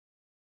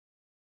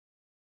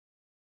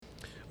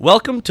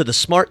Welcome to the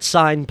Smart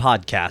Sign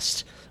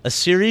Podcast, a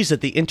series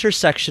at the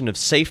intersection of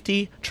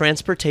safety,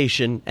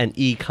 transportation, and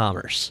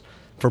e-commerce.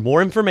 For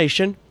more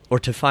information or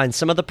to find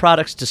some of the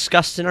products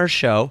discussed in our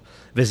show,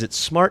 visit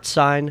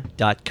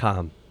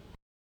smartsign.com.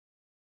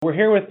 We're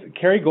here with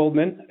Carrie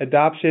Goldman,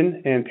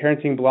 adoption and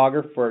parenting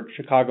blogger for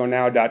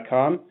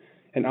ChicagoNow.com,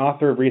 and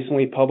author of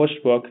recently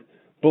published book,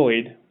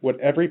 Bullied, What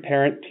Every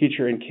Parent,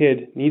 Teacher, and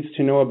Kid Needs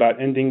to Know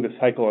About Ending the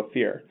Cycle of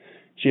Fear.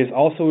 She is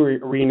also a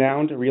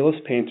renowned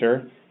realist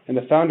painter and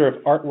the founder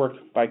of Artwork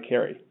by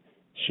Carrie.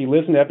 She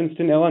lives in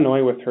Evanston,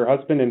 Illinois with her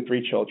husband and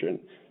 3 children.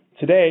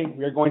 Today,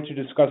 we are going to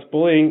discuss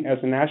bullying as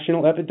a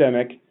national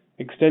epidemic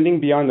extending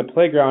beyond the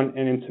playground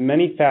and into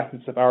many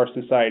facets of our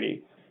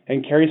society,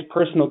 and Carrie's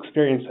personal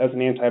experience as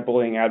an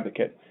anti-bullying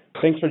advocate.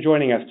 Thanks for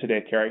joining us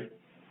today, Carrie.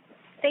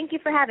 Thank you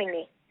for having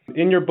me.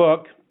 In your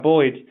book,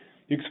 Bullied,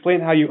 you explain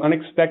how you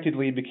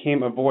unexpectedly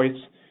became a voice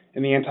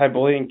in the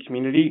anti-bullying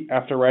community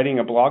after writing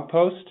a blog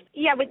post.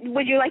 Yeah,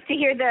 would you like to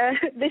hear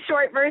the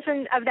short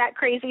version of that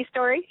crazy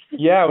story?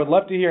 Yeah, I would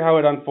love to hear how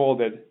it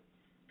unfolded.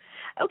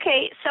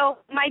 Okay, so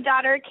my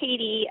daughter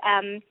Katie,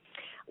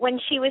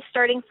 when she was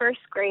starting first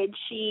grade,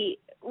 she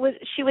was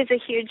a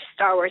huge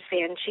Star Wars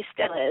fan. She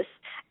still is,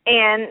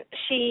 and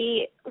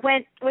she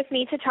went with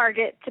me to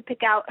Target to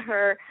pick out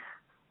her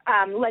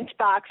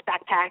lunchbox,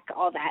 backpack,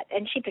 all that,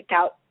 and she picked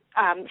out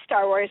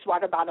Star Wars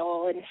water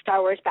bottle and Star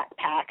Wars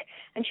backpack,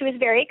 and she was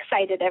very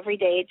excited every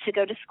day to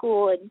go to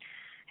school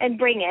and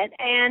bring it.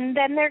 And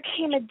then there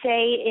came a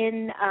day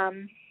in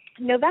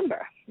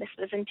November, this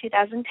was in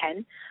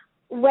 2010,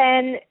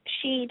 when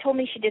she told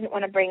me she didn't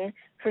want to bring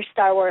her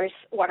Star Wars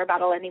water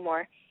bottle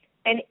anymore,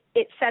 and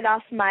it set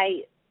off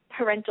my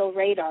parental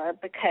radar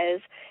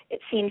because it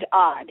seemed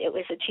odd. It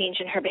was a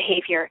change in her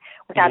behavior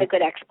without a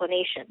good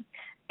explanation.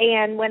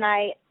 And when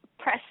I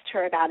pressed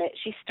her about it,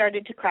 she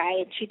started to cry,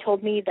 and she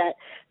told me that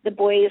the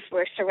boys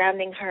were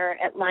surrounding her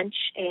at lunch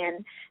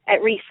and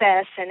at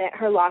recess and at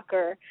her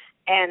locker,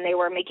 and they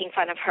were making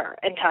fun of her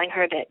and telling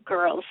her that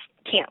girls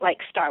can't like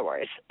Star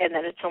Wars and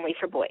that it's only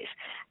for boys.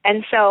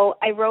 And so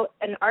I wrote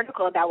an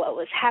article about what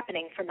was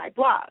happening for my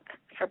blog,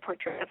 for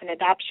Portrait of an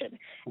Adoption,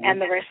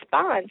 and the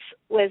response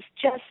was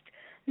just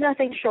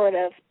nothing short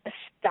of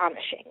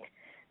astonishing.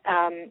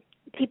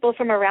 People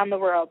from around the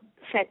world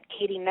sent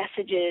Katie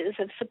messages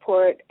of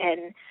support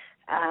and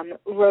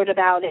wrote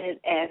about it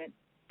and,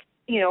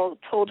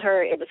 told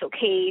her it was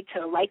okay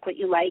to like what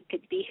you like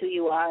and be who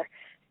you are.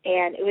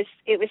 And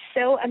it was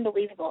so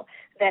unbelievable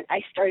that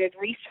I started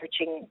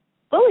researching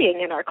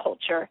bullying in our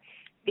culture,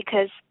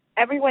 because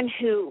everyone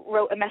who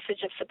wrote a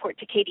message of support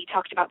to Katie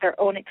talked about their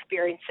own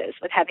experiences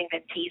with having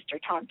been teased or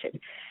taunted.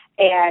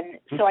 And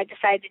so I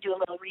decided to do a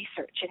little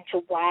research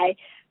into why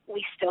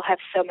we still have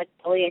so much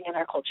bullying in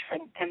our culture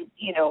and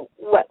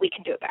what we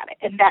can do about it.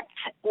 And that's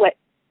what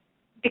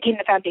became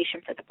the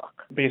foundation for the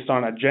book. Based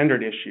on a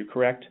gendered issue,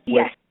 correct?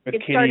 Yes, with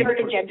it Katie. started with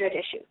a gendered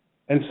issue.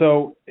 And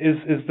so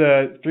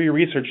through your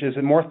research, is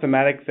it more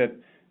thematic that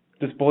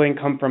does bullying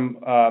come from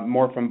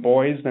more from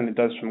boys than it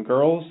does from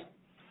girls?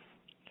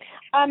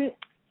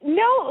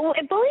 No,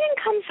 bullying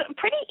comes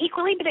pretty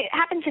equally, but it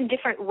happens in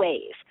different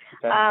ways.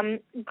 Okay.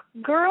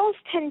 Girls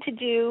tend to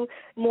do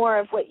more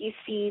of what you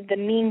see, the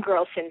mean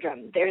girl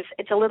syndrome.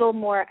 It's a little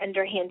more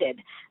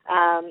underhanded.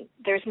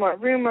 There's more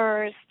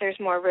rumors, there's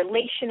more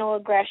relational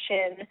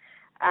aggression,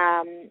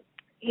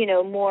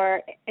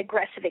 more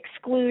aggressive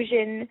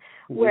exclusion,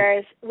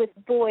 whereas with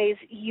boys,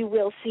 you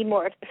will see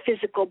more of the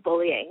physical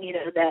bullying,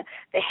 the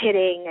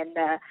hitting and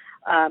the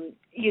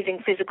using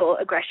physical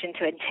aggression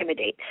to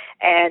intimidate.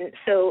 And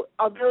so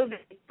although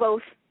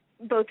both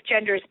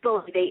genders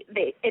bully,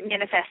 it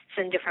manifests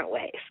in different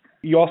ways.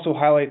 You also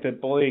highlight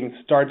that bullying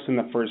starts in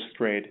the first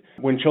grade,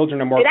 when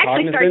children are more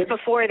cognizant. It actually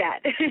starts before that.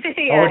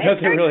 Yeah, it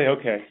doesn't really?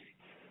 Okay.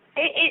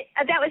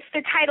 That was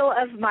the title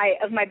of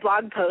my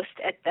blog post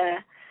at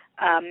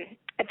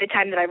the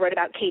time that I wrote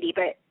about Katie.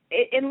 But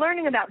in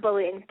learning about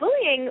bullying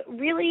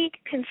really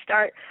can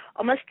start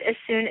almost as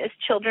soon as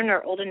children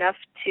are old enough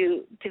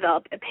to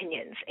develop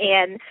opinions.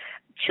 And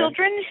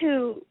children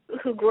who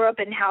grow up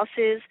in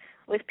houses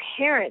with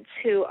parents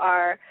who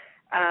are,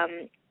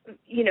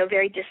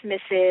 very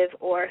dismissive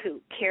or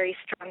who carry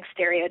strong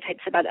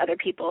stereotypes about other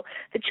people,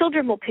 the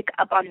children will pick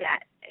up on that.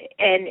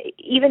 And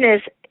even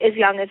as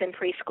young as in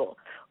preschool,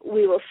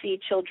 we will see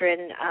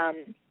children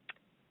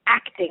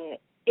acting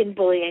in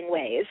bullying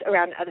ways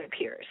around other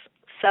peers.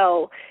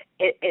 So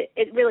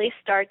it really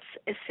starts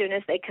as soon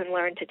as they can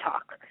learn to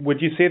talk.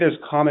 Would you say there's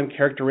common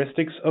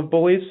characteristics of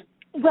bullies?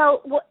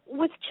 Well,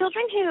 with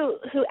children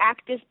who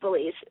act as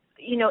bullies,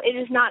 it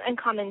is not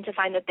uncommon to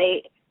find that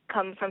they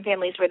come from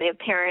families where they have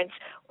parents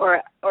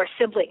or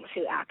siblings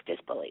who act as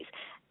bullies.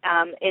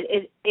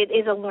 It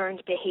is a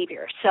learned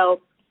behavior.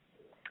 So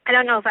I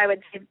don't know if I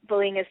would say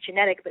bullying is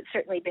genetic, but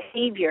certainly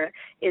behavior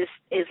is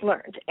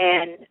learned.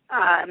 And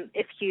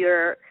if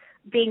you're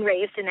being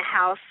raised in a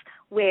house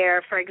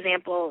where, for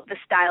example, the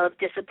style of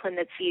discipline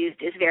that's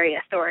used is very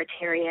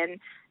authoritarian,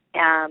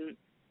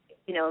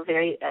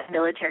 very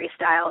military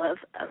style of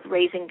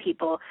raising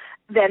people,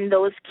 then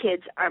those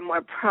kids are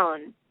more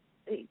prone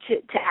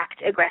to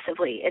act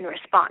aggressively in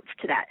response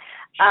to that.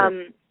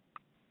 Sure.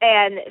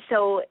 And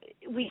so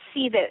we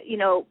see that,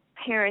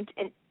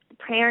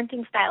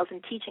 parenting styles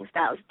and teaching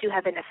styles do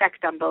have an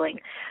effect on bullying.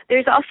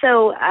 There's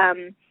also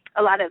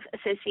a lot of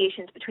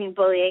associations between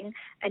bullying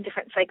and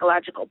different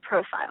psychological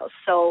profiles.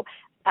 So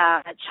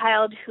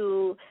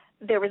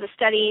there was a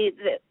study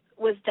that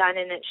was done,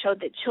 and it showed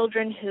that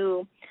children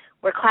who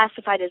were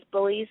classified as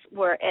bullies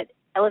were at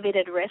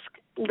elevated risk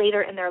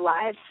later in their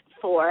lives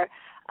for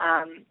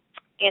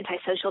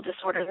antisocial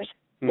disorders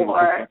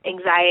or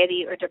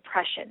anxiety or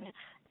depression.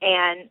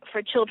 And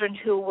for children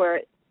who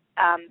were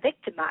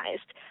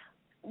victimized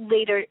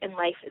later in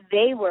life,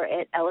 they were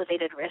at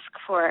elevated risk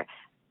for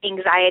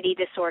anxiety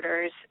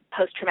disorders,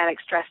 post-traumatic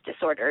stress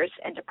disorders,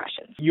 and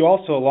depression. You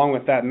also, along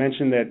with that,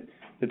 mentioned that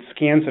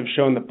scans have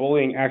shown that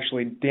bullying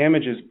actually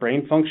damages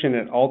brain function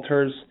and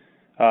alters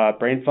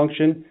brain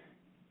function.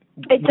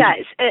 It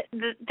does.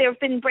 There have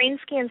been brain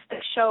scans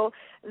that show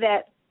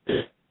that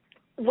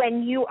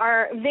when you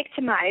are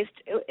victimized,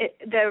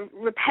 the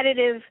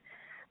repetitive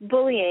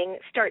bullying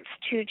starts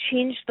to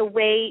change the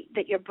way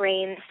that your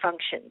brain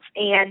functions,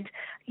 and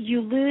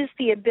you lose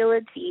the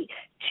ability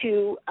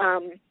to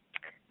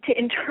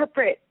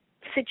interpret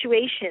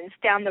situations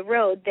down the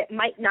road that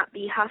might not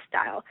be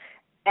hostile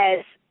as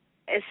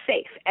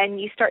safe,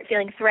 and you start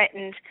feeling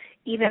threatened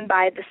even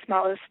by the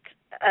smallest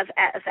of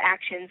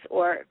actions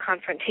or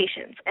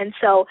confrontations. And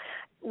so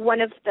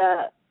one of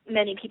the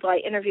many people I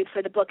interviewed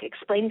for the book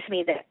explained to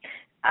me that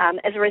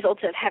as a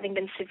result of having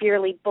been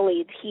severely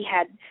bullied, he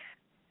had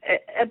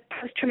a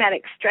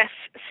post-traumatic stress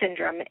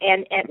syndrome,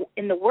 and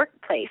in the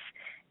workplace,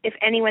 if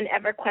anyone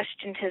ever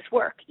questioned his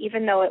work,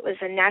 even though it was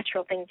a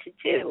natural thing to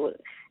do,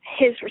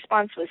 his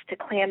response was to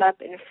clam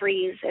up and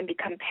freeze and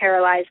become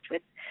paralyzed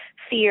with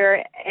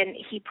fear, and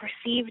he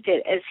perceived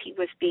it as he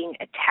was being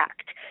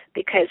attacked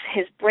because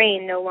his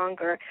brain no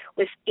longer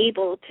was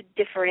able to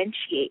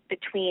differentiate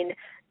between,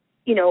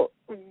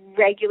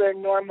 regular,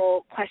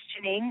 normal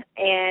questioning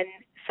and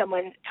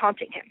someone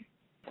taunting him.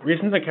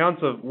 Recent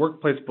accounts of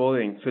workplace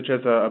bullying, such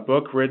as a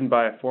book written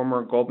by a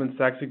former Goldman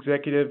Sachs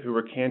executive who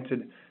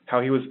recanted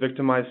how he was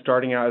victimized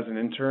starting out as an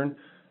intern,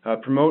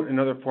 promote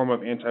another form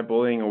of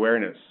anti-bullying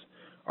awareness.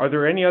 Are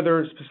there any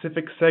other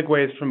specific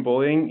segues from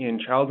bullying in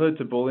childhood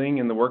to bullying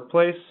in the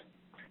workplace?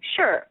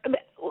 Sure.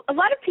 A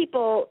lot of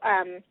people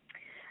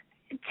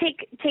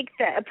take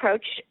the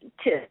approach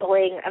to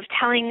bullying of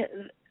telling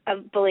a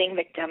bullying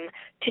victim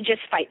to just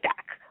fight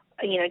back,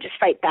 just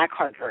fight back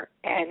harder,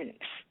 and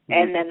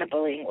then the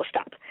bullying will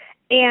stop.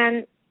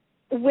 And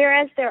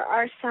whereas there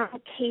are some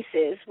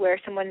cases where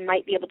someone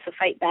might be able to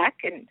fight back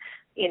and,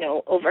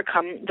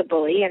 overcome the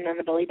bully and then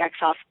the bully backs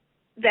off,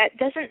 that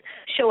doesn't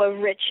show a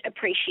rich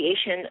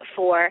appreciation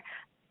for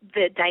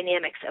the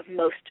dynamics of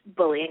most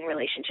bullying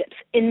relationships.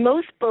 In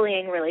most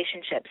bullying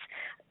relationships,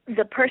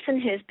 the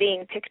person who's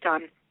being picked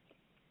on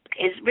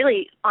is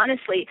really,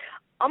 honestly,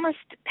 almost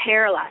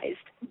paralyzed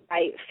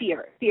by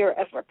fear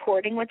of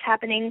reporting what's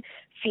happening,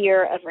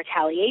 fear of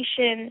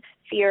retaliation,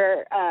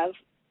 fear of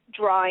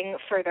drawing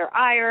further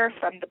ire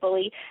from the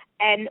bully.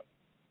 And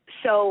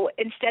so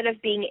instead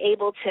of being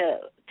able to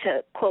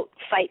quote,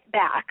 fight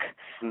back,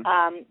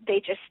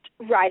 they just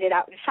ride it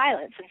out in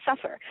silence and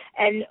suffer.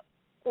 And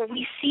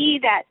we see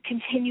that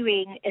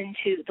continuing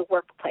into the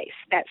workplace,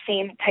 that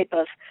same type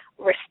of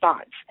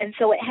response. And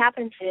so what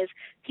happens is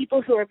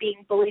people who are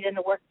being bullied in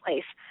the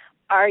workplace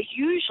are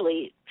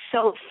usually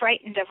so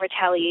frightened of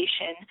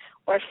retaliation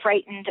or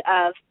frightened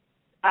of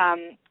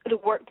the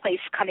workplace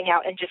coming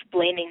out and just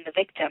blaming the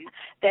victim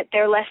that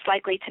they're less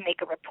likely to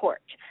make a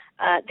report.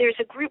 There's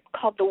a group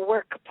called the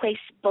Workplace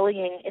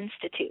Bullying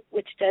Institute,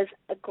 which does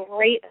a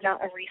great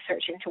amount of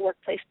research into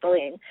workplace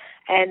bullying,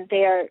 and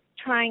they are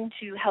trying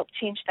to help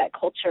change that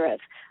culture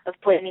of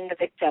blaming the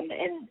victim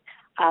and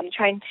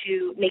trying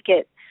to make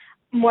it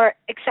more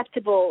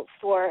acceptable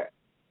for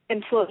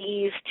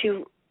employees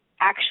to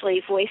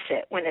actually voice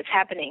it when it's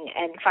happening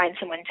and find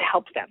someone to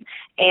help them.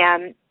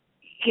 And,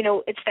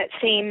 it's that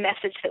same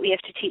message that we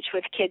have to teach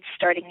with kids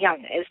starting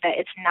young, is that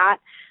it's not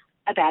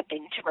a bad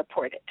thing to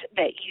report it,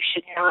 that you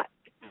should not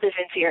live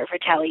in fear of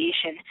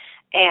retaliation.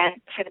 And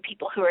for the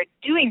people who are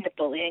doing the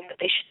bullying, that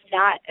they should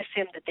not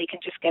assume that they can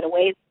just get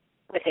away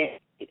with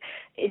it,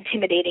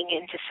 intimidating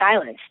into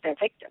silence their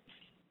victims.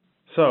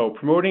 So,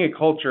 promoting a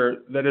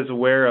culture that is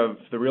aware of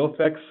the real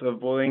effects of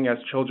bullying as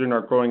children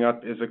are growing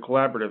up is a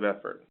collaborative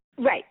effort.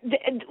 Right.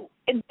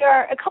 There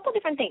are a couple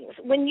different things.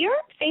 When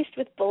you're faced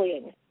with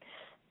bullying,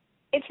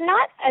 it's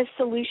not a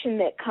solution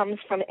that comes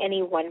from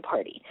any one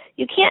party.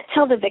 You can't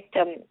tell the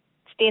victim,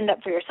 stand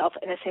up for yourself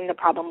and assume the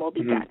problem will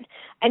be done.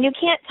 And you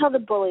can't tell the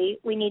bully,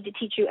 we need to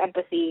teach you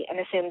empathy and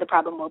assume the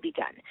problem will be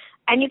done.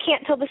 And you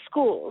can't tell the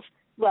schools,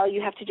 well,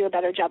 you have to do a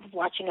better job of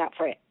watching out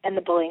for it and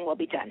the bullying will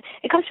be done.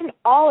 It comes from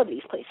all of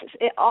these places.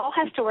 It all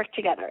has to work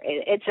together.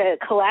 It's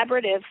a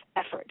collaborative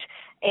effort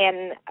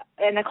and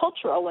a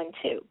cultural one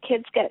too.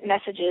 Kids get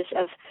messages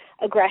of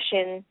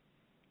aggression,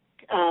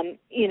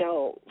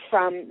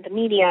 from the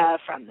media,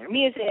 from their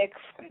music,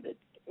 from the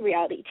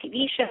reality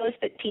TV shows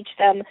that teach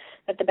them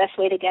that the best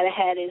way to get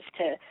ahead is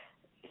to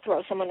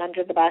throw someone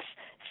under the bus.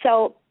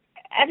 So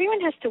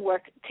everyone has to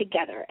work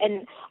together.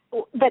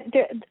 But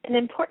an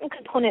important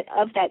component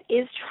of that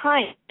is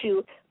trying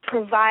to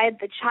provide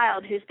the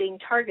child who's being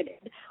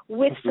targeted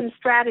with some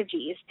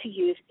strategies to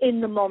use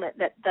in the moment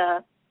that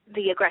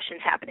the aggression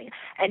is happening.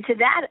 And to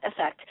that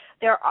effect,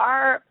 there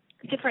are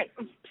different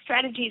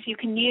strategies you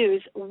can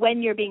use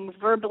when you're being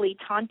verbally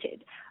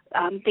taunted.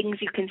 Things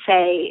you can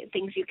say,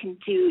 things you can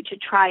do to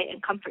try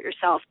and comfort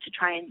yourself, to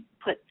try and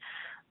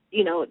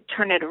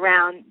turn it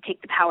around,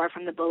 take the power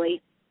from the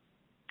bully.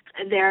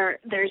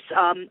 There's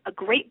a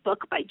great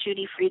book by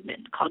Judy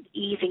Friedman called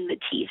Easing the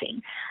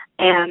Teasing,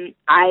 and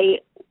I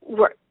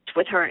worked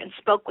with her and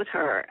spoke with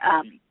her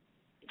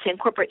to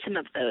incorporate some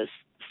of those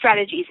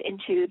strategies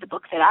into the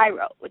book that I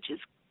wrote, which is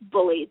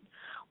Bullied: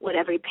 What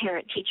Every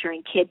Parent, Teacher,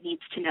 and Kid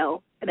Needs to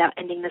Know About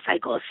Ending the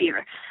Cycle of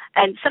Fear.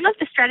 And some of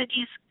the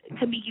strategies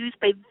can be used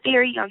by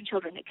very young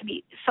children. It can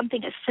be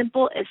something as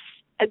simple as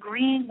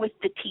agreeing with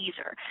the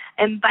teaser.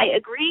 And by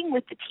agreeing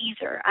with the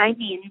teaser, I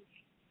mean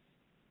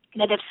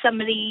that if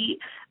somebody,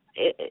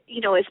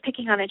 is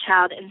picking on a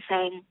child and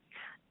saying,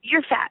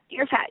 "You're fat,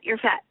 you're fat, you're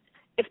fat,"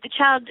 if the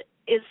child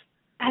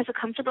has a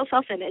comfortable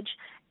self-image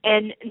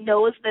and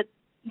knows that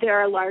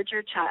they're a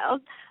larger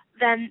child,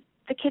 then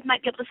the kid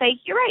might be able to say,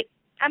 "You're right,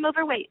 I'm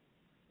overweight,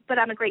 but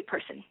I'm a great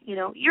person."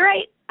 "You're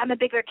right, I'm a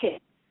bigger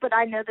kid, but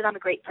I know that I'm a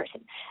great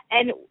person."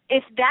 And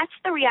if that's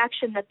the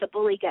reaction that the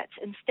bully gets,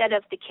 instead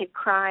of the kid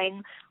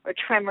crying or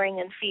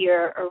tremoring in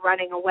fear or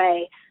running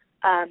away,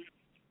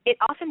 it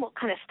often will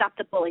kind of stop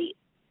the bully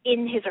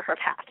in his or her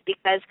path,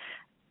 because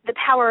the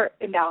power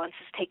imbalance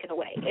is taken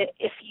away.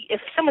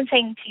 If someone's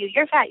saying to you,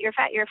 "You're fat, you're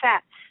fat, you're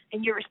fat,"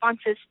 and your response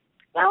is,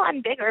 "Well,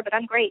 I'm bigger, but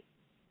I'm great,"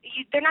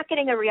 they're not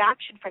getting a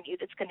reaction from you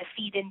that's going to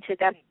feed into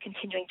them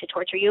continuing to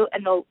torture you,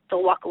 and they'll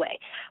walk away.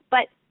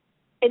 But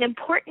an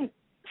important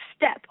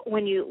step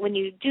when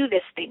you do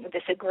this thing,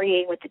 this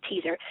agreeing with the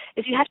teaser,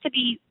 is you have to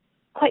be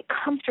quite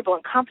comfortable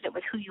and confident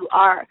with who you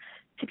are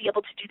to be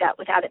able to do that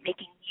without it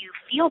making you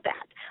feel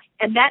bad.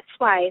 And that's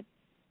why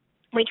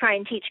we try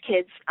and teach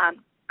kids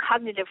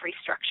cognitive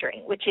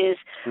restructuring, which is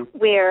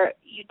where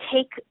you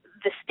take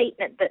the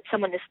statement that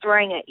someone is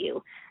throwing at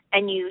you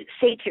and you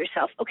say to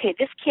yourself, "Okay,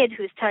 this kid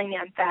who's telling me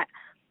I'm fat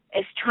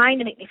is trying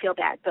to make me feel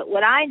bad, but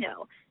what I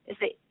know is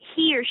that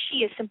he or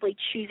she is simply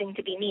choosing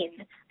to be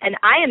mean, and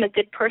I am a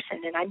good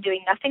person, and I'm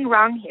doing nothing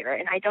wrong here,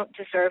 and I don't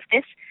deserve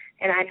this,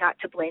 and I'm not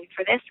to blame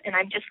for this, and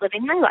I'm just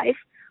living my life,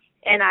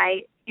 and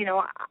I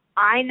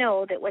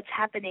know that what's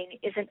happening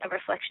isn't a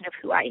reflection of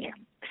who I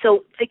am."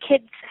 So the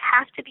kids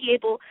have to be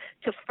able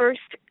to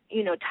first,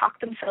 talk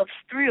themselves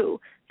through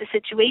the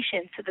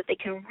situation so that they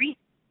can reach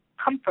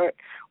comfort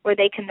where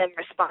they can then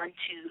respond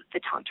to the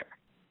taunter.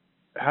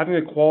 Having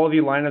a quality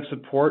line of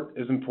support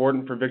is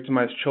important for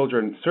victimized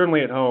children,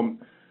 certainly at home,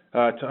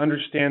 to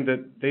understand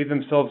that they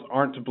themselves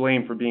aren't to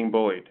blame for being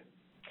bullied.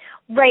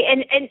 Right,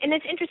 and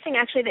it's interesting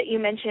actually that you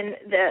mentioned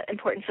the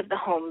importance of the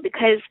home,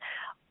 because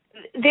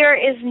there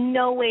is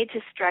no way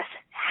to stress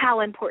how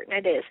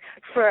important it is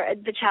for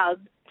the child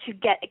to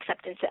get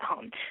acceptance at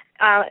home.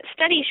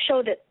 Studies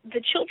show that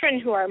the children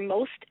who are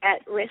most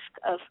at risk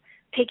of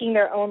taking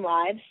their own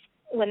lives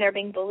when they're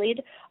being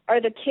bullied are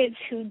the kids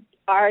who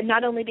are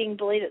not only being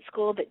bullied at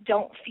school but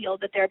don't feel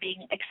that they're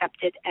being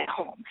accepted at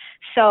home.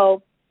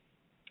 So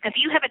if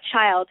you have a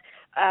child,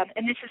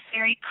 and this is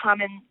very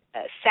common,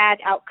 sad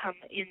outcome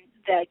in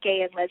the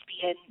gay and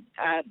lesbian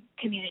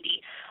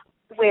community,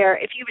 where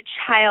if you have a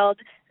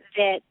child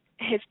that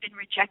has been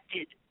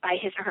rejected by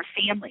his or her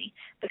family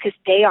because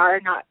they are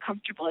not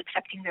comfortable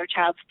accepting their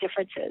child's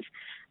differences,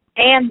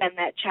 and then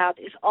that child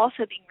is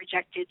also being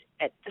rejected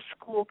at the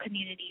school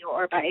community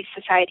or by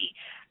society,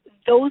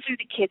 those are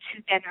the kids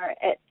who then are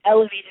at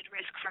elevated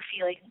risk for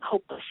feeling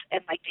hopeless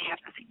and like they have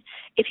nothing.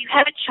 If you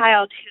have a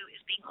child who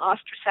is being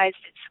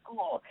ostracized at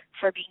school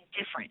for being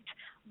different,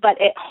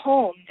 but at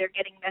home they're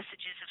getting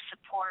messages of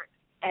support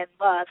and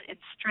love and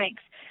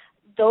strength,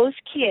 those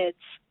kids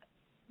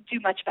do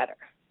much better.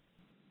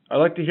 I'd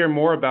like to hear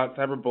more about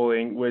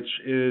cyberbullying, which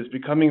is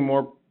becoming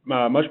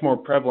much more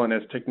prevalent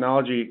as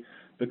technology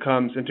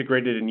becomes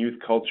integrated in youth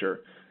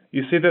culture.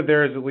 You say that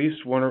there is at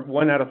least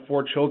one out of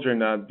 4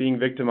 children being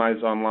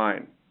victimized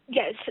online.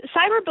 Yes,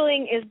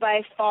 cyberbullying is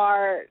by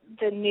far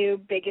the new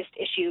biggest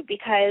issue,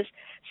 because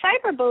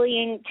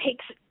cyberbullying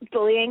takes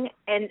bullying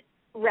and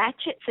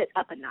ratchets it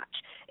up a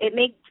notch. It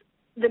makes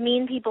the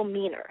mean people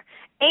meaner,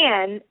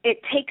 and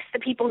it takes the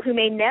people who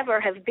may never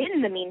have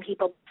been the mean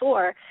people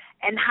before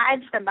and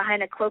hides them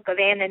behind a cloak of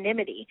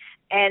anonymity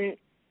and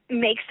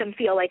makes them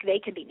feel like they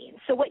can be mean.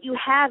 So what you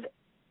have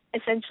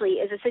essentially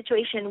is a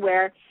situation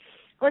where,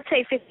 let's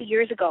say 50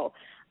 years ago,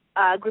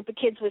 a group of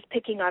kids was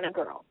picking on a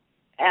girl.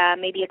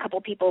 Maybe a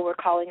couple people were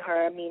calling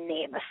her a mean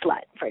name, a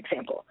slut, for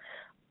example.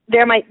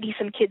 There might be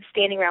some kids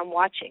standing around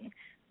watching,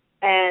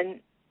 and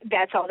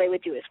that's all they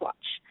would do is watch.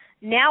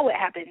 Now what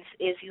happens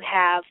is you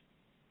have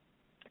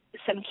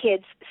some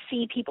kids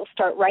see people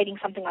start writing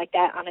something like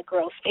that on a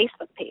girl's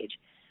Facebook page,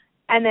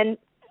 and then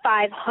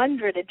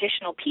 500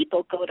 additional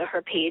people go to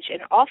her page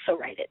and also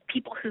write it.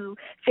 People who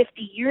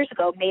 50 years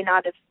ago may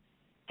not have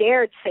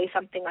dared say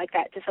something like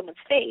that to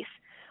someone's face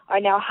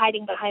are now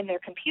hiding behind their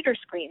computer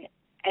screen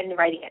and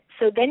writing it.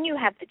 So then you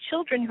have the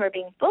children who are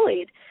being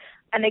bullied,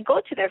 and they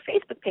go to their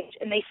Facebook page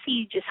and they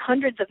see just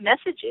hundreds of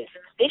messages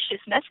and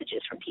vicious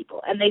messages from people,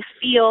 and they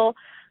feel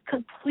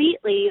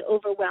completely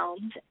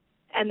overwhelmed,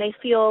 and they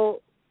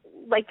feel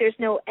like there's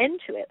no end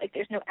to it, like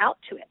there's no out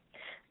to it.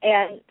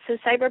 And so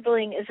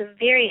cyberbullying is a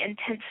very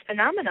intense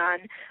phenomenon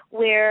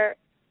where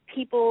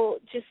people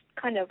just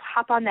kind of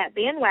hop on that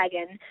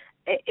bandwagon.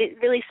 It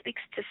really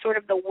speaks to sort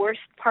of the worst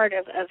part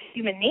of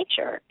human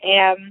nature.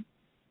 And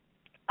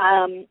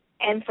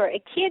for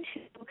a kid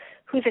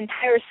whose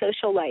entire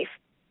social life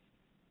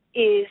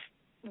is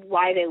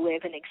why they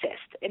live and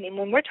exist. I mean,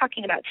 when we're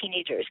talking about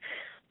teenagers,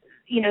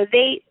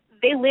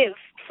 they live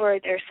for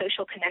their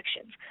social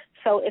connections.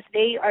 So if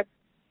they are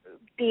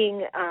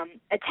being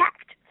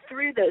attacked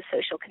through those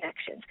social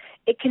connections,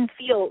 it can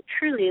feel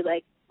truly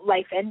like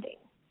life-ending.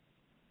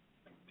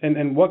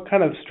 And what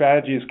kind of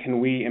strategies can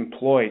we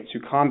employ to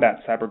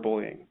combat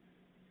cyberbullying?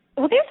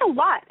 Well, there's a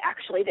lot,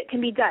 actually, that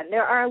can be done.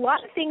 There are a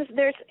lot of things.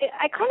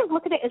 I kind of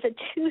look at it as a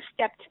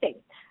two-stepped thing.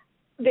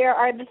 There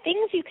are the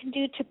things you can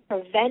do to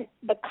prevent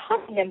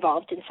becoming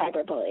involved in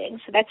cyberbullying.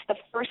 So that's the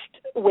first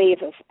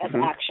wave of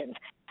actions.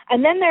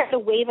 And then there's a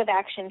wave of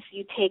actions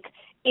you take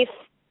if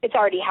it's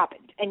already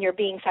happened and you're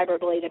being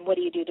cyberbullied, and what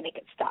do you do to make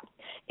it stop?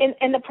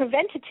 In the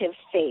preventative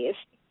phase,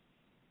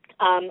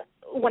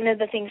 one of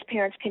the things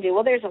parents can do,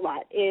 well, there's a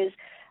lot, is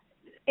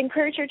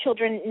encourage your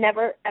children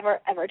never, ever,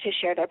 ever to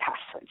share their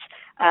passwords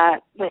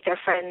with their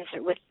friends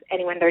or with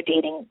anyone they're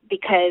dating,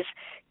 because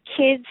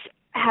kids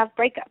have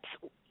breakups,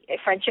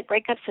 friendship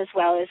breakups as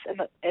well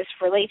as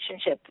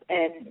relationship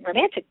and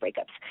romantic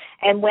breakups.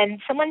 And when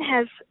someone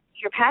has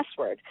your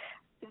password,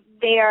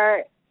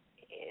 they're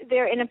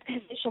in a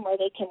position where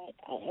they can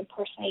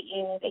impersonate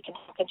you, they can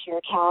hack into your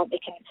account, they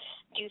can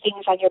do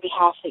things on your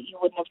behalf that you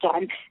wouldn't have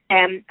done.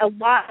 And a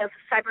lot of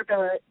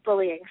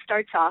cyberbullying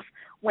starts off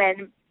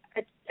when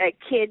a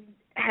kid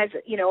has,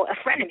 a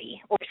frenemy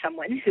or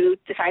someone who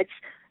decides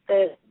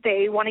that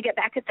they want to get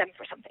back at them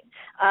for something.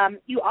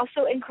 You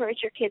also encourage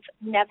your kids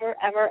never,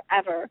 ever,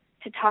 ever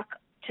to talk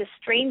to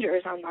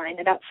strangers online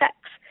about sex,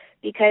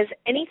 because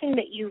anything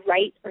that you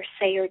write or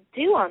say or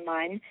do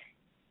online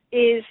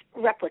is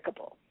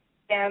replicable.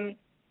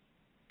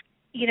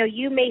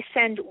 You may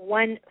send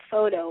one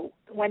photo,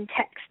 one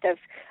text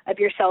of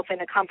yourself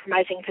in a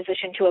compromising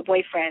position to a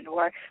boyfriend,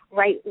 or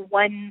write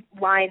one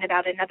line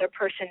about another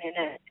person in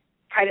a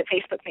private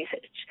Facebook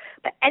message.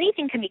 But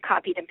anything can be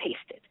copied and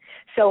pasted.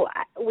 So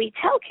we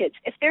tell kids,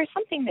 if there's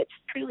something that's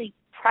truly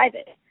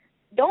private,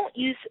 don't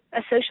use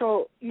a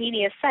social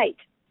media site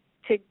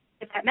to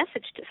give that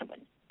message to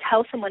someone.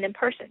 Tell someone in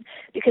person,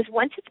 because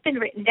once it's been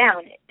written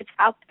down, it's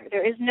out there.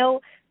 There is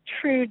no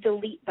true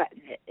delete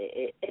button.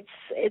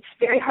 It's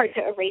very hard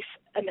to erase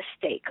a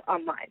mistake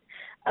online.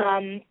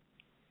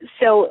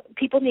 So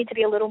people need to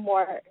be a little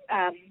more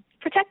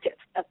protective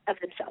of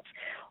themselves.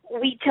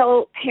 We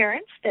tell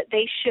parents that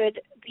they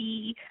should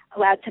be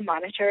allowed to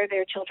monitor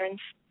their children's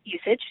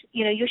usage.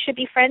 You should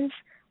be friends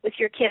with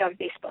your kid on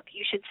Facebook.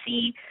 You should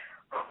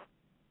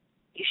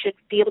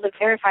be able to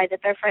verify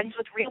that they're friends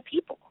with real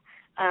people.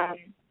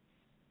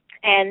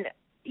 And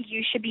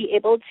you should be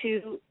able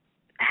to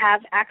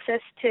have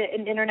access to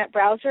an internet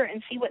browser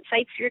and see what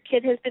sites your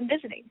kid has been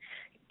visiting.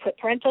 Put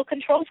parental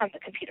controls on the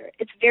computer.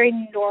 It's very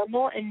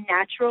normal and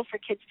natural for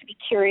kids to be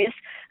curious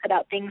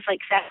about things like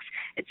sex.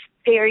 It's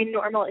very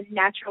normal and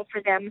natural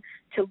for them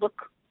to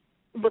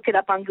look it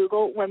up on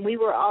Google. When we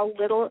were all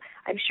little,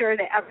 I'm sure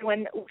that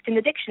everyone looked in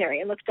the dictionary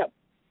and looked up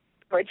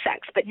the word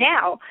sex. But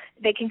now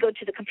they can go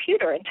to the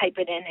computer and type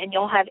it in, and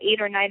you'll have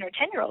 8 or 9 or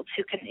 10-year-olds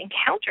who can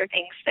encounter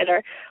things that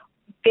are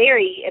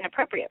very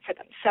inappropriate for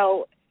them.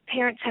 So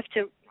parents have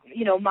to,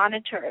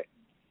 monitor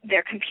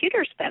their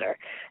computers better.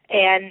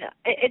 And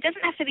it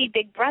doesn't have to be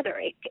Big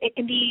Brother. It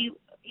can be,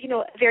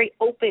 a very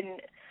open,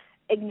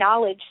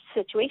 acknowledged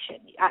situation.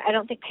 I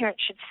don't think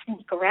parents should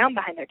sneak around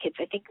behind their kids.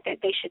 I think that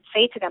they should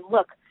say to them,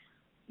 look,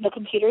 the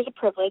computer is a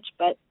privilege,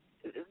 but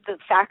the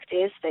fact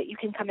is that you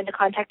can come into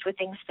contact with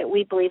things that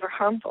we believe are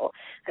harmful.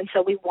 And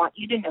so we want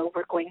you to know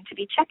we're going to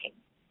be checking.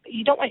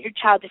 You don't want your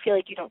child to feel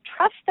like you don't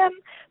trust them,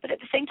 but at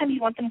the same time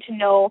you want them to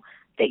know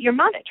that you're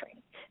monitoring.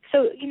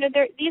 So,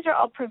 these are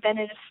all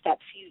preventative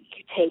steps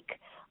you take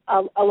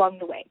along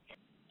the way.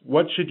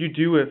 What should you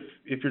do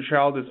if your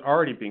child is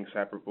already being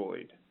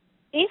cyberbullied?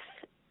 If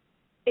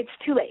it's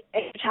too late,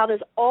 if your child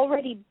is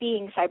already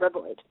being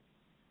cyberbullied,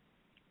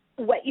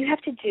 what you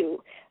have to do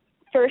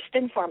first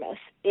and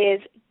foremost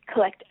is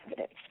collect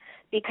evidence,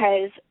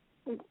 because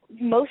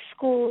most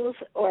schools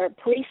or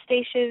police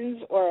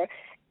stations or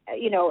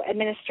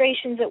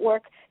administrations at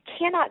work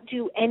cannot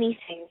do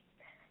anything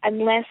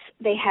unless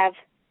they have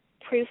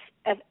proof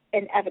of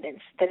and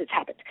evidence that it's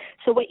happened.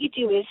 So what you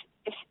do is,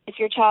 if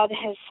your child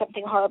has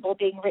something horrible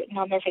being written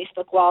on their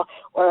Facebook wall,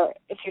 or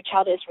if your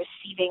child is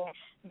receiving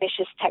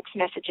vicious text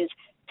messages,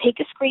 take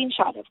a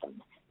screenshot of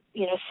them,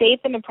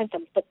 save them and print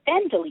them, but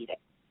then delete it.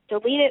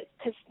 Delete it,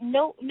 because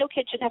no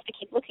kid should have to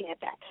keep looking at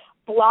that.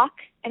 Block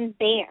and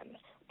ban.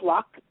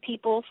 block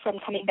people from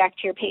coming back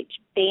to your page,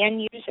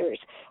 ban users,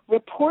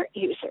 report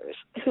users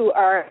who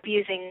are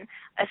abusing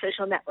a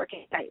social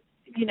networking site.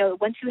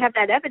 Once you have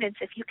that evidence,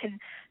 if you can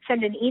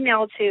send an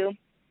email to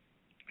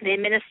the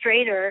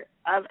administrator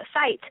of a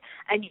site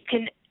and you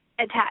can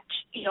attach,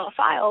 a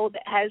file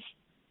that has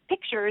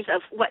pictures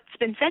of what's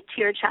been said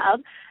to your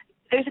child,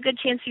 there's a good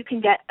chance you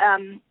can get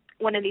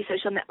one of these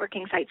social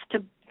networking sites to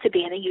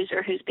ban a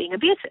user who's being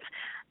abusive.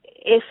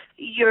 If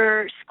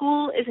your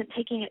school isn't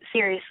taking it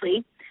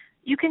seriously,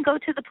 you can go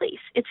to the police.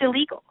 It's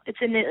illegal. It's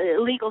an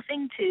illegal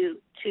thing to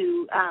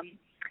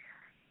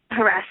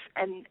harass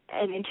and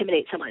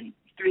intimidate someone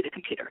through the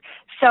computer.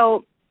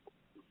 So,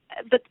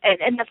 the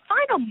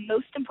final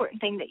most important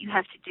thing that you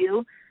have to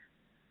do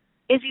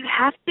is you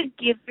have to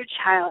give your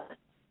child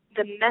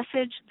the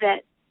message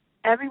that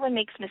everyone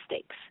makes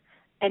mistakes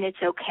and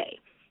it's okay.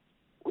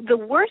 The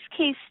worst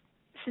case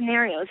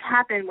scenarios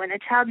happen when a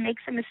child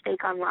makes a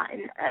mistake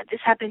online. This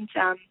happened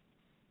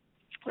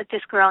with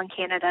this girl in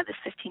Canada, this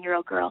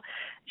 15-year-old girl.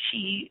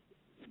 She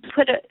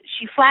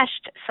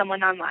flashed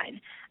someone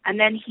online, and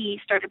then he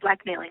started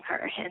blackmailing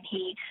her, and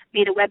he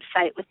made a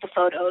website with the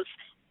photos,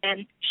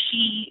 and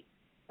she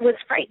was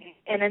frightened.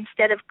 And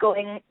instead of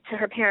going to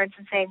her parents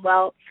and saying,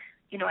 well,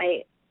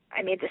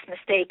 I made this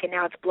mistake and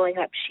now it's blowing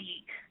up,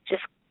 she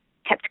just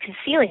kept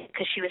concealing it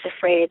because she was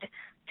afraid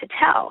to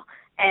tell.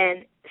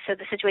 And so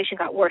the situation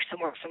got worse and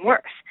worse and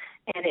worse,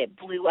 and it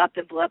blew up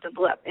and blew up and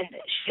blew up, and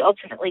she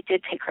ultimately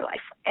did take her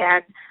life.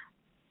 And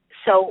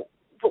so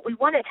what we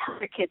want to tell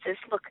our kids is,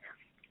 look,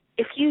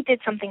 if you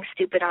did something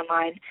stupid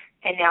online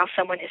and now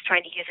someone is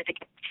trying to use it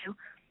against you,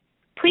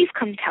 please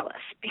come tell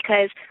us,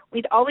 because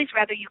we'd always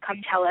rather you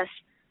come tell us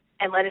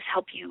and let us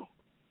help you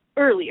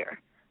earlier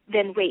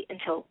than wait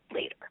until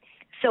later.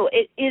 So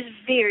it is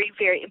very,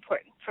 very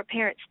important for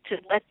parents to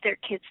let their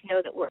kids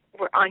know that we're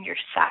on your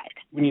side.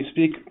 When you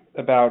speak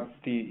about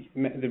the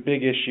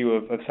big issue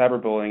of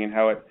cyberbullying and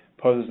how it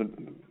poses a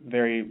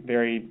very,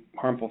 very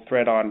harmful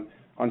threat on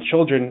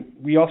children,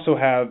 we also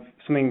have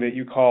something that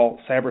you call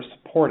cyber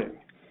supporting.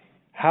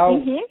 How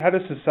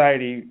does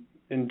society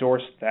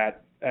endorse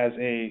that as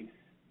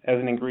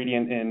an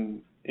ingredient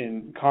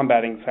in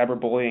combating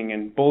cyberbullying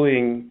and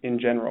bullying in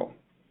general?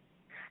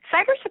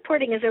 Cyber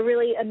supporting is a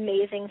really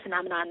amazing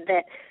phenomenon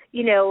that,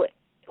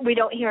 we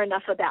don't hear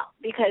enough about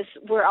because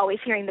we're always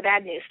hearing the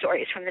bad news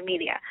stories from the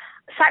media.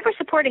 Cyber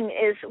supporting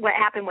is what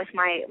happened with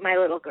my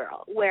little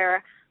girl,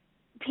 where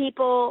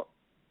people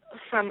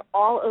from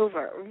all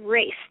over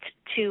raced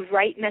to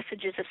write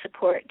messages of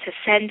support, to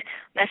send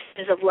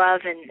messages of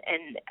love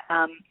and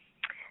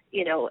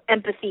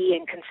empathy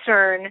and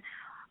concern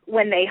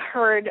when they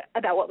heard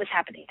about what was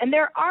happening. And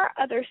there are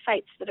other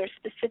sites that are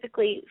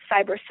specifically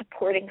cyber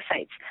supporting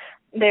sites.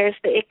 There's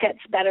the It Gets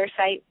Better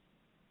site,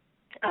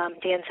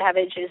 Dan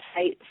Savage's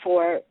site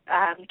for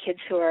kids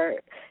who are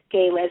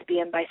gay,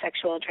 lesbian,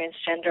 bisexual,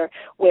 transgender,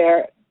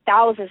 where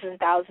thousands and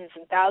thousands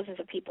and thousands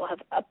of people have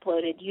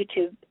uploaded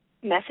YouTube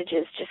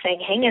messages just saying,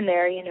 hang in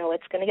there,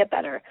 it's going to get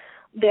better.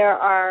 There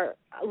are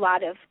a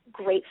lot of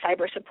great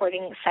cyber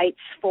supporting sites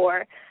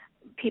for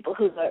people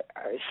who are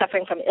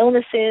suffering from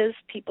illnesses,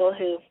 people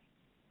who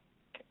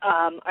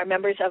are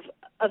members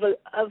of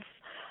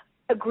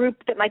a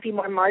group that might be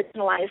more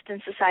marginalized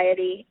in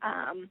society.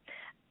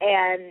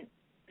 And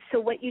so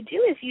what you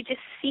do is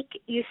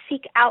you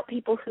seek out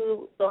people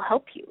who will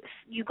help you.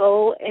 You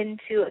go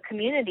into a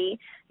community,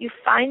 you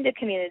find a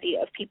community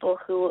of people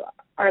who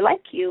are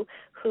like you,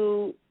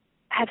 who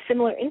have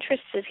similar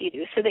interests as you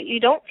do, so that you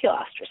don't feel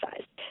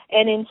ostracized.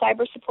 And in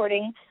cyber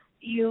supporting,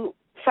 you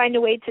find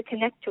a way to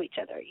connect to each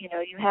other. You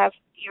have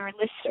your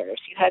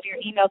listservs, you have your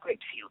email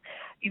groups,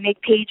 you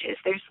make pages.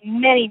 There's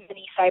many,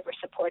 many cyber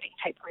supporting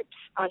type groups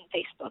on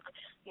Facebook,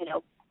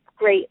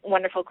 great,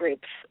 wonderful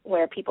groups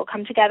where people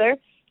come together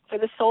for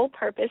the sole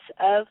purpose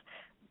of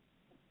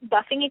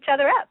buffing each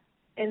other up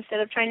instead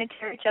of trying to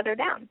tear each other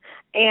down.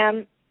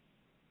 And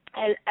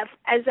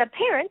as a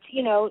parent,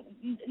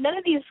 none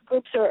of these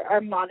groups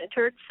are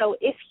monitored. So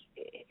if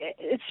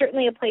it's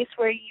certainly a place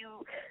where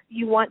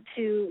you want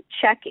to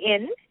check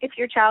in if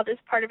your child is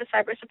part of a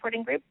cyber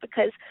supporting group,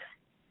 because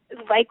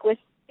like with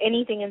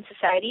anything in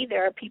society,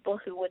 there are people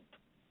who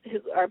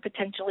are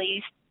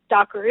potentially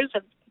stalkers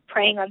of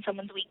preying on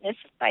someone's weakness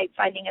by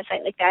finding a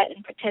site like that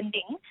and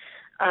pretending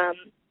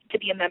to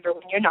be a member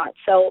when you're not.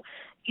 So,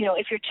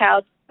 if your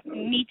child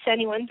meets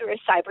anyone through a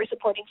cyber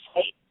supporting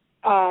site,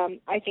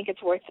 I think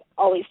it's worth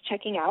always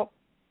checking out,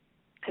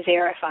 because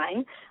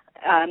verifying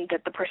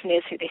that the person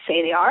is who they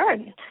say they are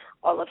and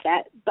all of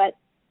that. But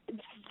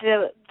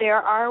there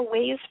are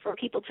ways for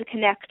people to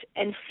connect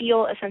and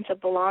feel a sense of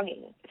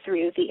belonging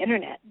through the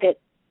internet, that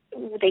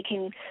they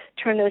can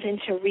turn those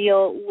into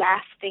real,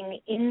 lasting,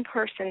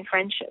 in-person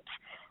friendships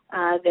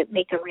that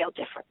make a real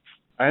difference.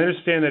 I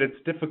understand that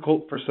it's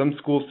difficult for some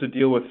schools to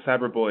deal with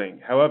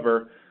cyberbullying.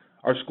 However,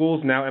 are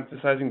schools now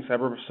emphasizing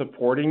cyber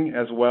supporting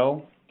as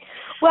well?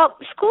 Well,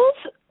 schools,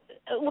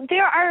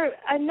 there are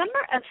a number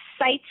of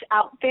sites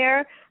out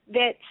there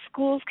that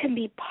schools can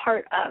be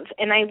part of,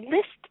 and I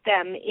list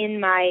them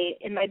in my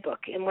book,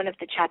 in one of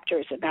the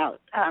chapters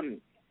about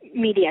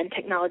media and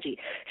technology.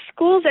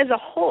 Schools as a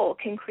whole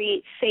can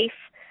create safe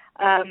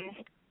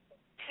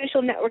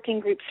social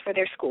networking groups for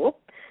their school,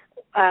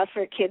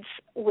 for kids,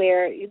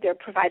 where they're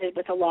provided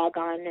with a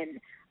logon and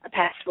a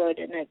password,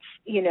 and it's,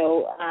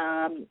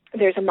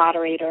 there's a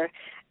moderator,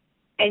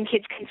 and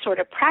kids can sort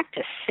of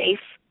practice safe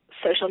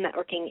social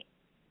networking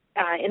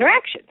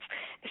interactions.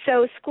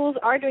 So schools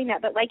are doing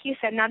that, but like you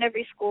said, not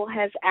every school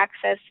has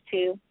access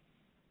to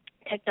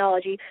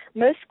technology.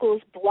 Most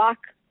schools block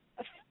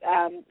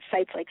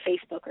sites like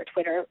Facebook or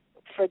Twitter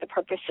for the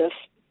purpose of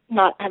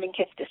not having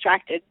kids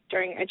distracted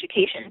during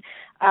education.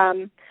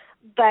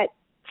 But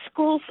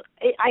schools,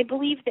 I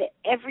believe that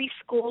every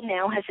school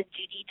now has a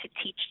duty to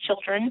teach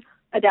children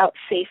about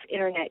safe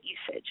internet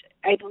usage.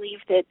 I believe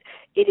that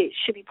it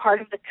should be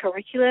part of the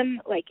curriculum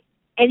like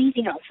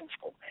anything else in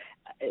school.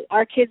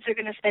 Our kids are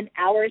going to spend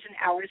hours and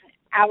hours and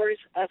hours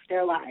of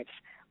their lives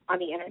on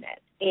the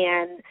internet.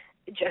 And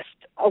just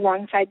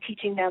alongside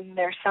teaching them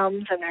their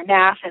sums and their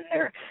math and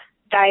their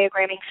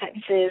diagramming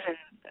sentences and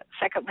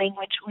second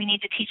language, we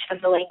need to teach them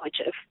the language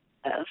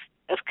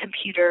of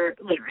computer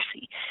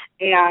literacy.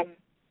 And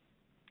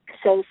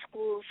so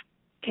schools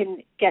can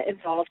get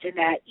involved in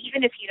that.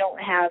 Even if you don't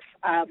have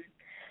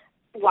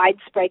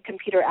widespread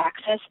computer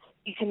access,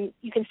 you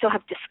can still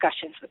have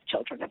discussions with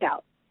children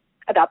about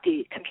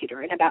the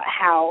computer and about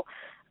how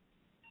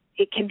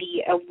it can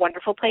be a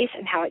wonderful place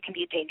and how it can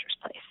be a dangerous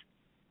place.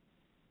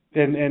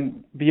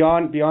 And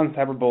beyond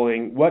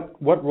cyberbullying,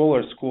 what role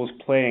are schools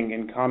playing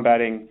in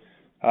combating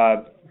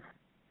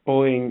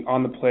bullying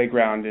on the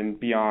playground and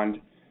beyond?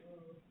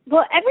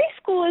 Well, every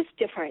school is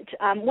different.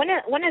 One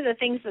of the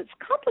things that's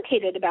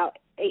complicated about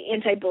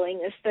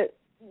anti-bullying is that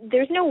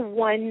there's no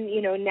one,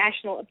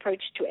 national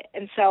approach to it.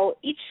 And so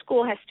each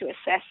school has to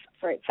assess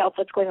for itself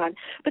what's going on.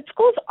 But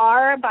schools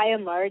are, by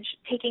and large,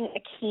 taking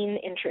a keen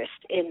interest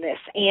in this.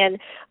 And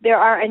there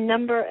are a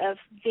number of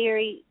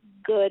very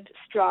good,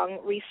 strong,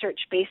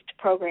 research-based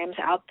programs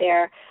out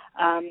there.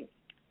 And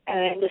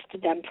I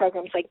listed them,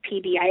 programs like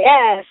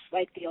PBIS,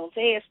 like the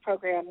Ulvaeus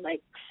program,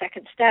 like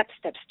Second Steps,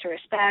 Steps to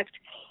Respect.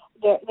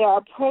 There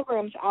are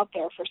programs out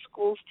there for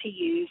schools to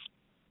use.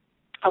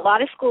 A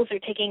lot of schools are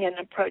taking an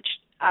approach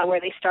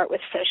where they start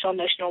with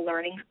social-emotional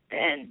learning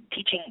and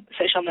teaching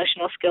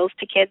social-emotional skills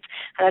to kids.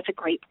 And that's a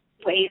great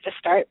way to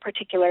start,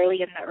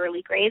 particularly in the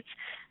early grades,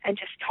 and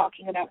just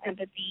talking about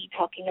empathy,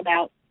 talking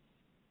about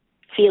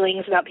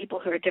feelings about people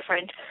who are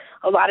different.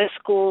 A lot of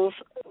schools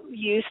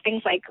use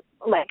things like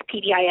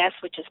PBIS,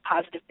 which is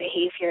positive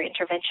behavior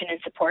intervention and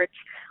supports,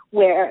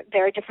 where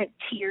there are different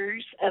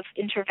tiers of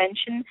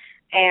intervention,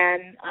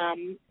 and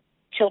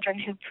children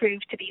who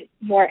prove to be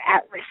more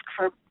at risk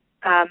for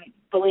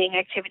bullying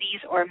activities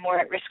or more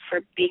at risk for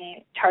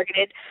being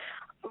targeted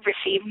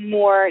receive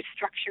more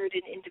structured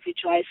and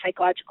individualized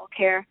psychological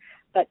care,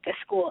 but the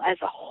school as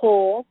a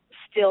whole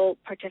still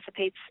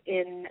participates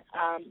in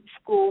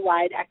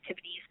school-wide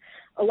activities.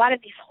 A lot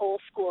of these whole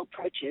school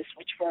approaches,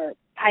 which were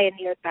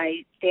pioneered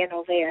by Dan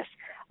Ulvaeus,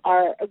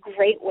 are a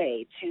great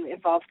way to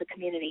involve the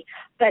community.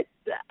 But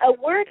a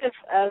word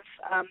of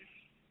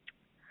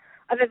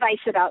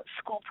advice about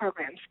school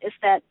programs is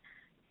that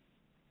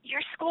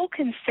your school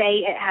can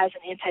say it has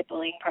an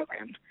anti-bullying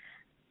program,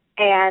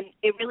 and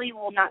it really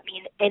will not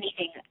mean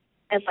anything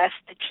unless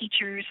the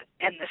teachers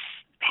and the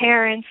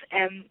parents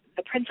and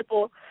the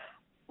principal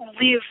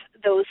live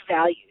those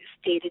values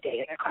day to day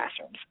in their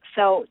classrooms.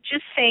 So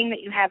just saying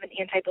that you have an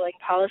anti-bullying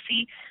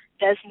policy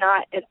does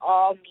not at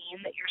all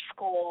mean that your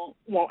school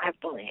won't have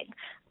bullying.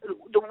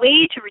 The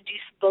way to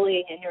reduce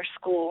bullying in your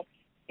school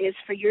is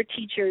for your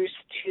teachers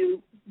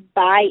to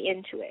buy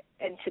into it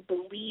and to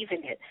believe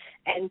in it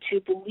and to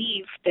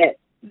believe that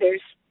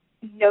there's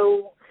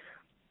no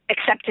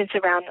acceptance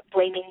around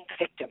blaming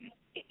the victim.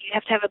 You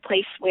have to have a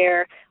place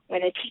where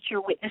when a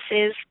teacher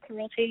witnesses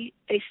cruelty,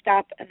 they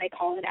stop and they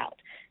call it out.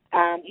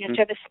 You have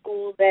to have a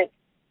school that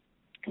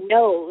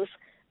knows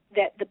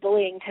that the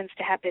bullying tends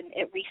to happen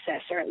at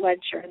recess or at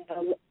lunch or in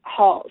the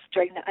halls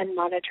during the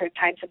unmonitored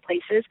times and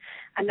places,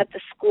 and that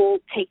the school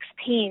takes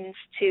pains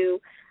to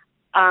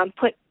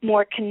put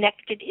more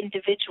connected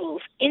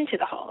individuals into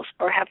the halls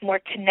or have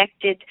more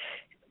connected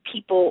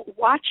people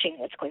watching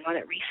what's going on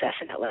at recess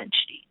and at lunch.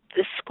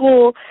 The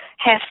school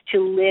has to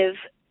live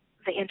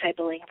the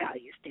anti-bullying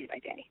values day by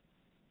day.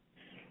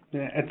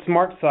 At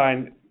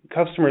SmartSign,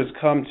 customers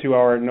come to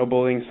our no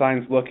bullying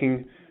signs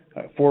looking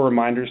for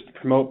reminders to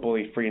promote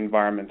bully-free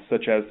environments,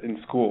 such as in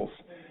schools.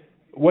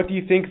 What do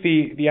you think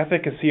the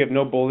efficacy of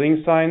no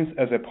bullying signs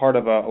as a part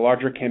of a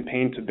larger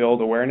campaign to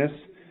build awareness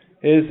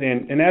is?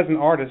 And as an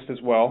artist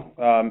as well,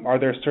 are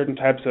there certain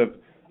types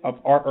of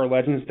art or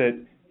legends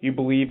that you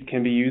believe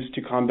can be used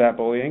to combat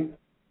bullying?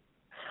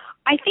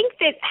 I think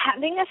that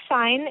having a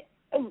sign,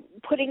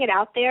 putting it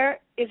out there,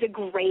 is a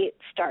great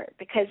start,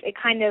 because it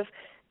kind of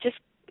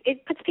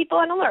it puts people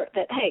on alert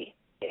that, hey,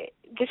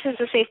 this is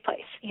a safe place.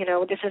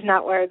 This is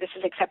not where this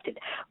is accepted.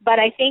 But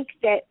I think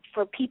that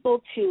for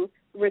people to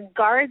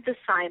regard the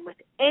sign with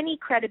any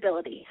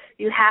credibility,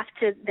 you have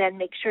to then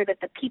make sure that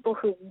the people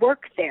who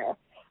work there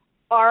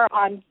are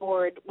on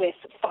board with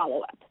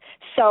follow-up.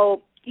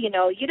 So you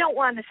don't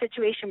want a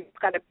situation where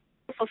you've got a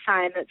beautiful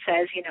sign that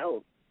says,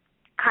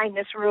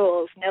 kindness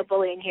rules, no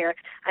bullying here.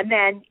 And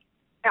then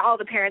all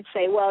the parents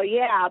say, well,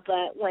 yeah,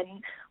 but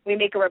when we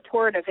make a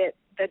report of it,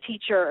 the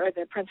teacher or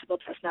the principal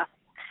does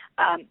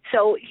nothing.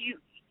 So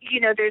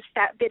there's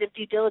that bit of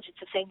due diligence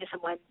of saying to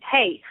someone,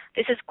 hey,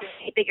 this is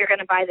great that you're going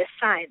to buy this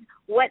sign.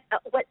 What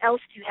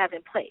else do you have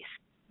in place?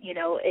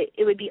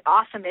 It would be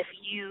awesome if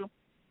you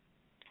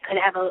could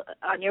have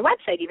on your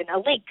website even a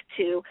link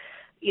to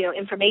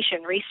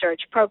information,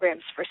 research,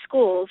 programs for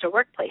schools or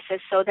workplaces,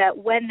 so that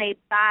when they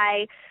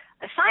buy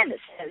a sign that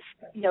says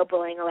no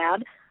bullying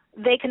allowed,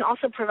 they can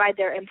also provide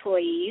their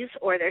employees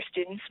or their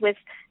students with,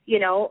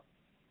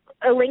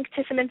 a link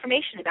to some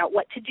information about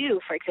what to do.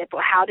 For example,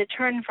 how to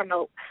turn from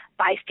a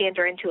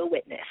bystander into a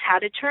witness, how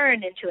to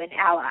turn into an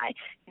ally,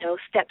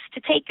 steps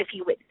to take if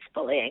you witness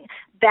bullying.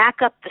 Back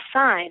up the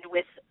sign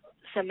with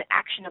some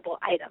actionable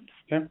items.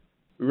 Okay.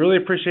 We really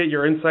appreciate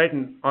your insight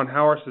on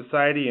how our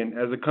society and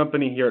as a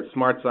company here at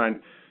SmartSign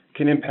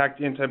can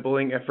impact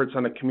anti-bullying efforts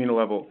on a communal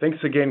level. Thanks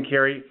again,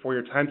 Carrie, for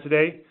your time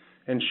today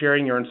and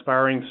sharing your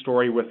inspiring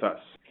story with us.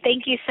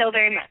 Thank you so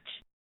very much.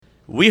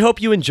 We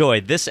hope you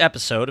enjoyed this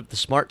episode of the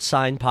Smart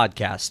Sign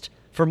Podcast.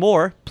 For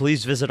more,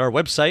 please visit our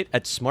website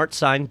at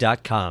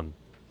smartsign.com.